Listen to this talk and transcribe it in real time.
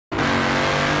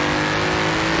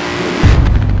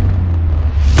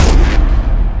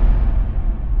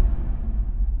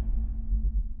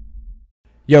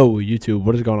Yo, YouTube,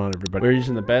 what is going on, everybody? We're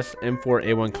using the best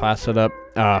M4A1 class setup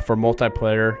for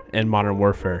multiplayer and Modern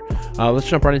Warfare. Let's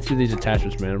jump right into these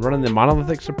attachments, man. Running the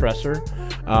monolithic suppressor,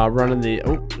 running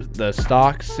the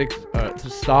stock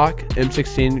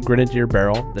M16 grenadier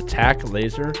barrel, the tac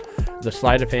laser, the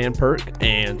sleight of hand perk,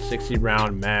 and 60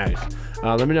 round mags.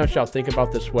 Let me know what y'all think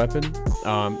about this weapon.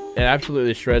 It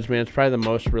absolutely shreds, man. It's probably the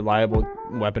most reliable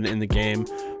weapon in the game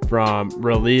from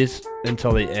release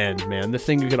until the end, man. This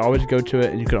thing, you could always go to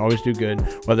it and you could always do good,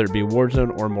 whether it be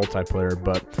Warzone or multiplayer.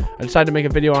 But I decided to make a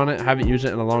video on it. I haven't used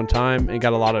it in a long time and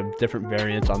got a lot of different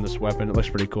variants on this weapon. It looks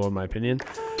pretty cool in my opinion.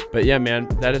 But yeah, man,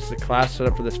 that is the class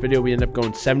setup for this video. We end up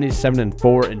going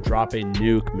 77-4 and drop a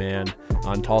nuke, man,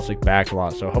 on Tulsic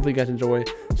Backlot. So hopefully you guys enjoy.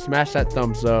 Smash that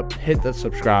thumbs up, hit the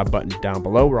subscribe button down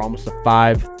below. We're almost to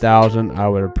 5,000. I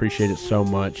would appreciate it so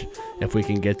much if we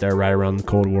can get there right around the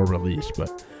Cold War release.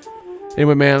 But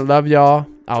anyway, man, love y'all.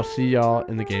 I'll see y'all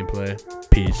in the gameplay.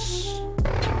 Peace.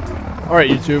 All right,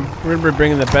 YouTube, we're gonna be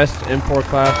bringing the best M4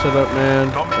 class setup, man.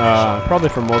 Probably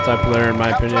for multiplayer, in my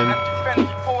opinion.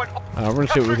 We're gonna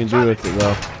see what we can do with it,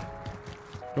 though.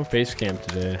 No face cam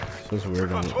today. Feels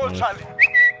weird on it.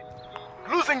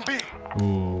 Losing B.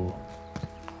 Ooh.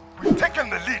 We've taken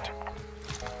the lead.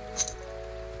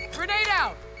 Grenade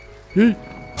out.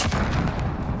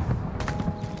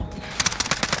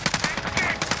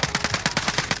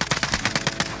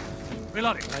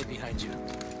 Reloading. Right behind you.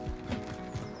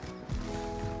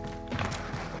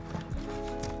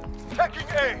 Taking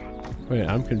A. Wait,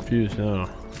 I'm confused now.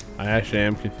 I actually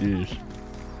am confused.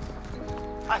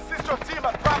 Assist your team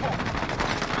at Bravo.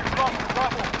 We've lost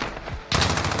Bravo.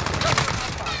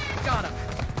 Got him.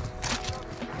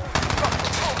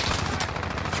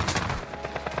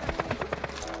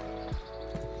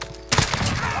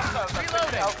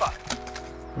 Reloading. Alpha.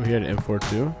 We had an M4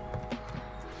 too.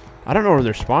 I don't know where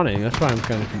they're spawning. That's why I'm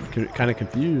kind of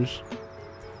confused.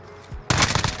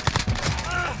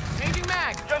 Changing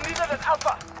mag. You're needed at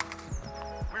Alpha.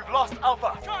 We've lost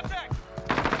Alpha. Contact.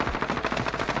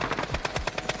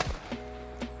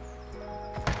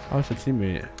 Oh, it's a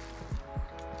teammate.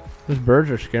 Those birds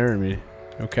are scaring me.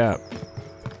 No cap.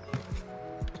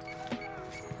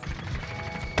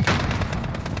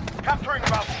 Capturing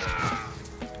Bravo.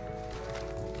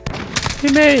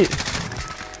 Teammate!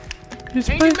 He's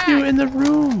Changing with you mag. in the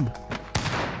room.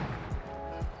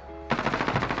 I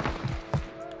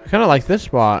kind of like this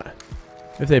spot.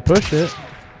 If they push it.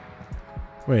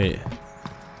 Wait.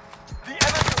 The enemy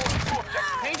holds 2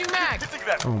 objectives. Changing mag. Hitting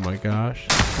them. Oh my gosh.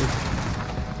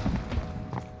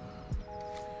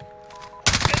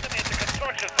 Enemy at the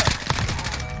construction site.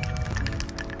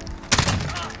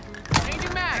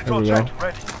 Changing mag. There we go. Jet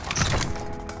ready.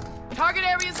 Target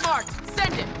area is marked.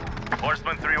 Send it.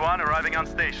 Horseman 3-1 arriving on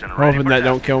station. Hoping that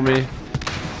don't kill me.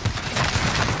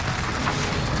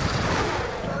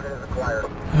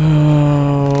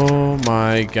 Oh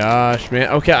my gosh, man.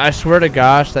 Okay, I swear to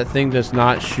gosh, that thing does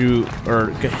not shoot,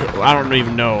 or I don't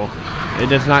even know. It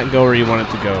does not go where you want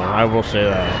it to go. I will say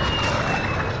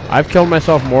that. I've killed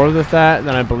myself more with that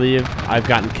than I believe I've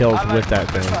gotten kills with that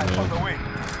thing, On man. the way.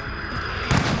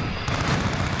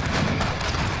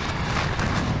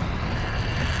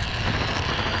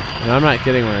 And I'm not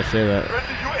kidding when I say that.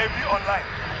 Ready UAV online.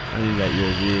 I need that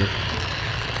UAV.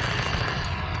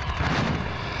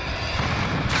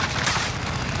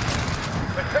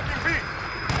 We're taking B.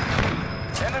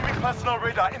 Enemy personal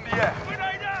radar in the air.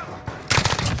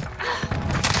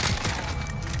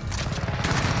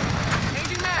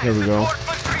 Changing mag. Here we go.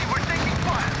 Horseman 3, we're taking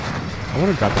fire. I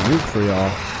want to drop a nuke for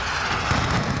y'all.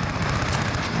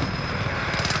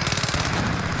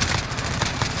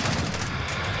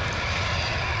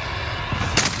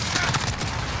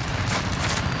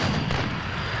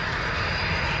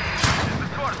 This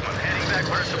is Horseman heading back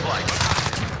for a supply.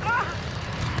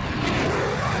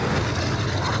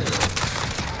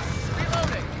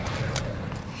 Reloading.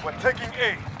 We're taking A.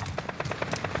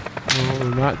 No,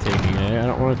 we're not taking A. I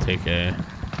don't want to take A.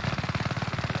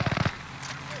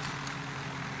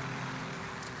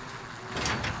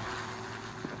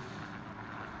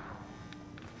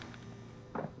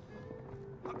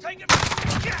 I'm taking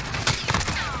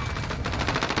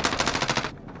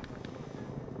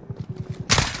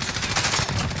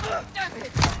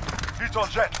Beetle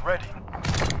jet ready.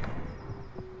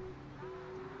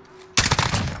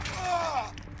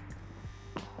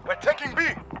 We're taking B.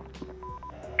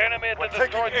 Enemy at We're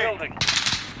taking A.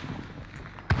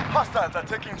 Hostiles are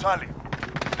taking Charlie.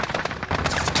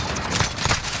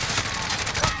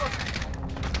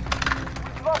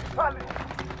 We've lost Charlie.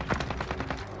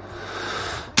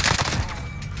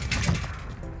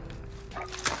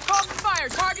 Call for fire.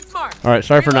 Target's marked. All right,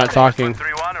 sorry for not talking.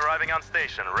 3-1 arriving on station.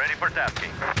 station, ready for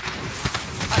tasking.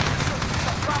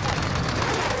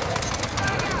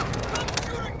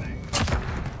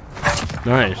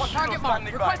 Nice. Target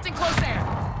marked. Requesting close air.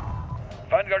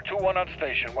 Vanguard 2-1 on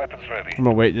station. Weapons ready. I'm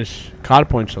gonna wait. This COD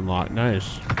point's unlocked.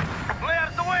 Nice. Clear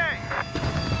the way!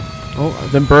 Oh,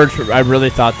 them birds. I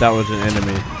really thought that was an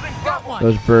enemy. Got one.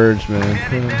 Those birds, man.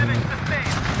 Any damage to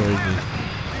station. Crazy.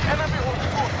 Enemy holds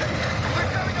good. We're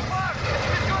coming apart!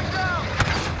 It's going down!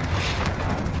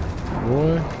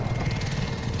 Boy.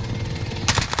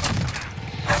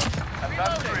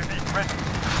 Advanced UAV ready.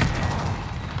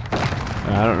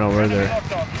 I don't know where they're.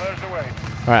 Locked on. Clears the way.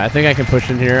 All right, I think I can push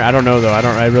in here. I don't know though.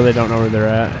 I really don't know where they're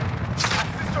at.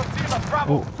 Assist your team at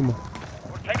Bravo. Oh, come on.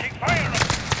 We're taking fire.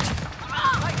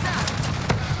 Like that.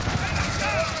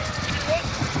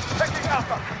 Taking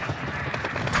Alpha.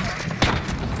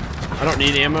 I don't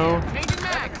need ammo. Changing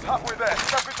mag. Halfway there.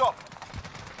 Step it up.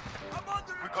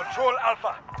 We control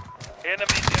Alpha.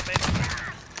 Enemy near me.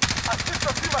 Assist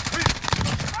your team at B.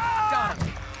 Got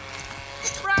him.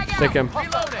 Frag out. Take him.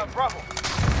 Hostiles Reloading. at Bravo.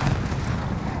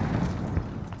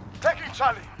 Taking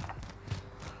Charlie.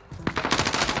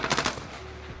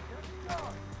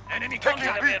 Enemy Taking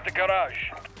enemy B. at the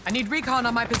garage. I need recon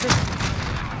on my position.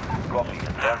 Copy.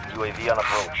 Advanced UAV on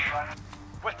approach.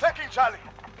 We're taking Charlie.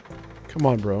 Come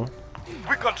on, bro.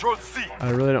 We control C.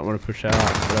 I really don't want to push out,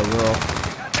 but I will.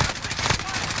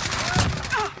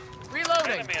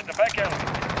 Reloading. Enemy at the back alley.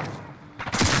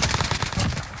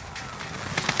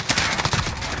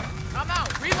 I'm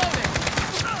out. Reloading.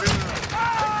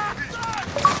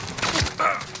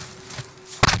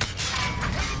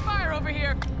 Taking fire over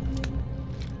here.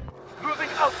 Losing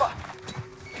Alpha.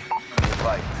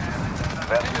 Right.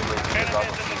 Advanced UAV is Enemy on at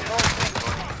the the control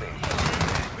field. station.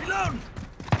 Reload.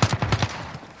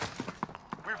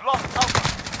 We've lost Alpha.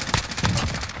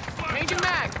 Changing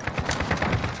mag.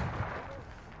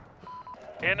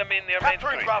 Enemy near main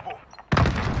Capturing street. Bravo.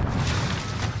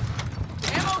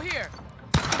 Ammo here.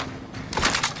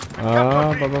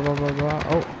 Blah, blah, blah, blah, blah.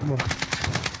 Oh, come on.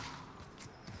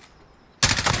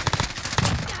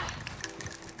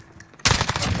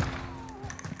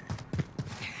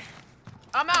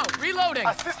 I'm out. Reloading.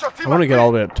 Assist your team I want to at get B.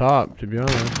 all the way up top, to be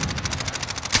honest.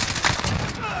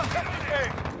 Taking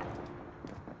A.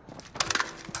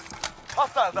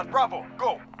 Hostiles at Bravo.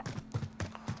 Go.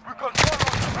 We control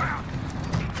Alpha.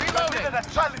 Reloading. At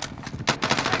Charlie.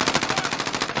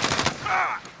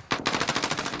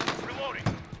 Reloading.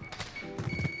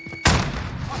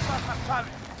 Hostiles at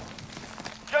Charlie.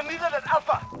 You're needed at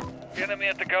Alpha. Enemy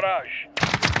at the garage.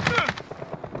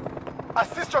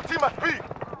 Assist your team at B.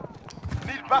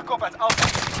 Need backup at Alpha.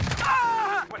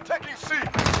 We're taking C.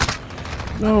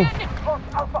 No. Lost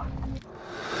Alpha.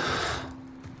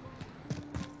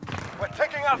 We're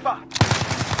taking Alpha.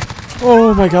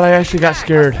 Oh my god, I actually got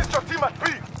scared. Assist your team at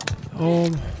B.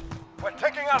 We're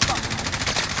taking Alpha.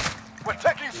 We're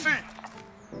taking C.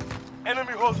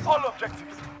 Enemy holds all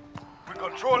objectives. We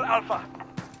control Alpha.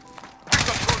 We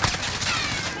control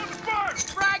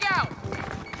C. Frag out.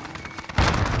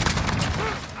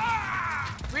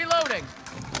 Reloading.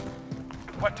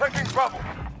 We're taking Bravo.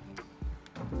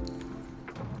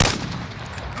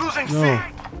 Losing No. C.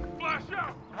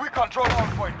 We control all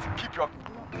points. Keep your...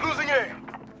 Losing A.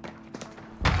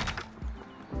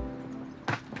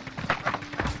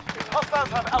 Hostiles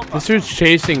have Alpha. This dude's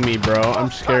chasing me, bro.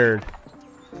 I'm scared.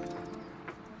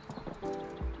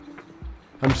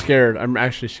 I'm scared. I'm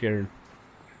actually scared.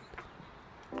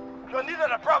 You're needed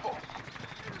at Bravo.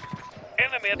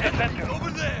 Enemy at the center. Over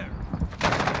there.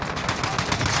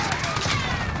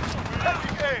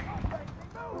 Taking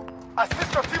A.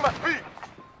 Assist your team at B.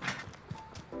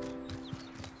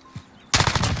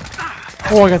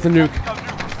 Oh, I got the nuke.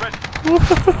 Ready.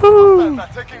 Woohoo! Hostiles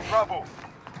are taking Bravo.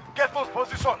 Get those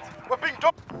positions. We're being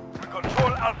done. We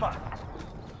control Alpha.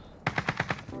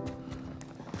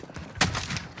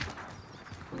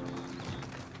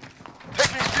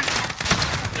 Taking B.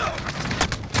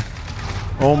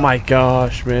 Oh my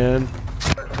gosh, man.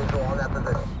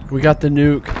 We got the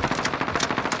nuke.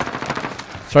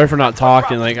 Sorry for not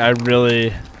talking. Like, I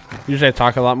really... Usually I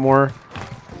talk a lot more.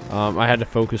 I had to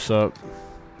focus up.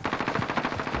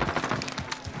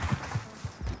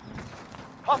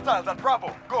 Hostiles at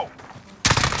Bravo. Go.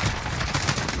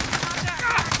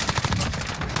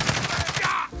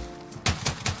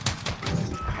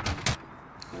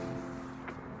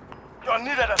 You're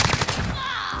needed at C.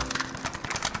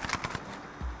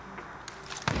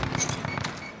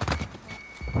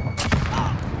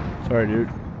 Sorry, dude.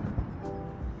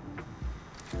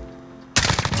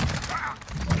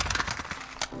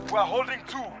 We're holding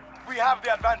 2. We have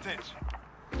the advantage.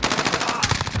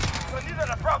 You're needed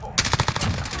at Bravo.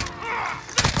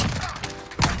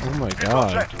 Oh my Vehicle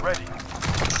god. checked, ready.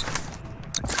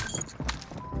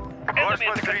 Enemy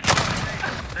at the control.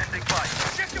 Sending fire.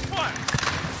 Get your fire.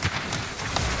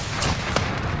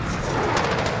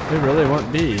 They really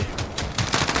want B.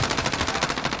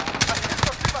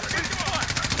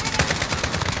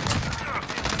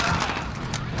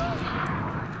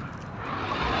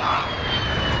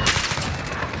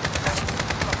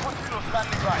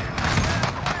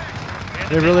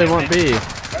 They really want B.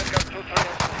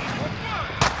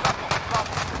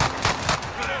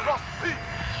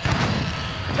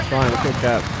 Fine, okay,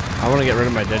 cap. I want to get rid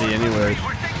of my daddy anyways.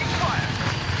 We're taking fire.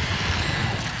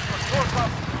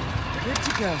 Good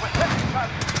to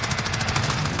go.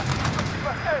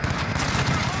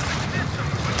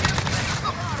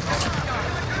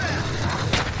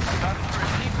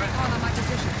 Need recon on my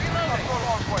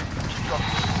position.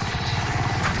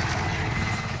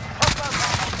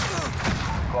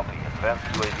 Copy. Advanced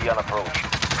UAV on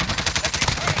approach.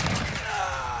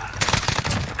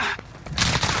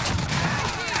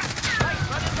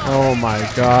 Oh my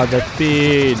god, the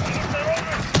feed!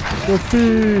 The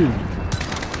feed!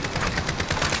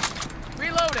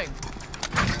 Reloading.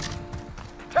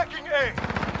 Taking A.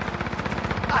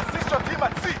 Assist your team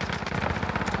at C.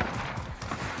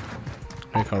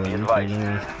 I call it Be anything.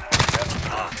 advised.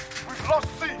 We've lost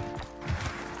C.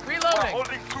 We're Reloading.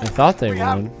 holding 2. I thought they We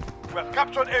have- won. We have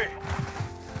captured A.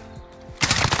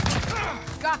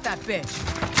 Got that bitch.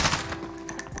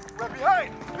 We're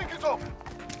behind. Pick it up.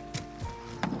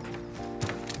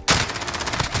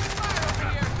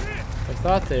 I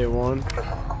thought they won.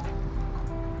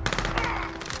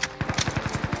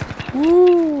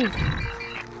 Woo! This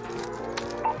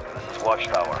is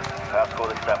Watchtower.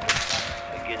 Passcode accepted.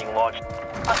 Beginning launch.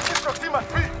 Assist your team at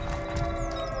B.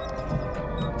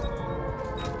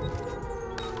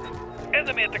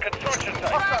 Enemy at the construction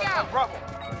site. Hostiles on Bravo.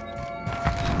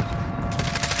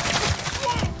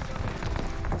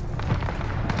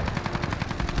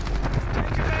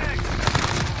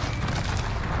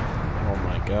 Oh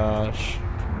my gosh.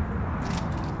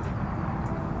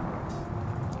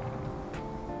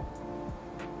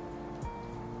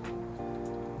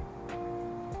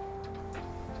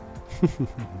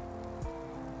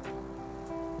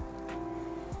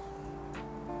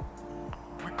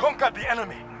 We conquered the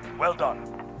enemy. Well done.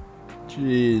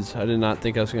 Jeez, I did not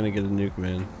think I was gonna get a nuke,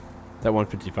 man. That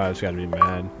 155's gotta be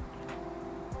mad.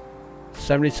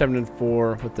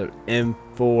 77-4 with the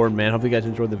M4, man. Hope you guys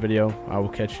enjoyed the video. I will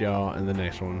catch y'all in the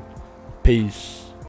next one. Peace.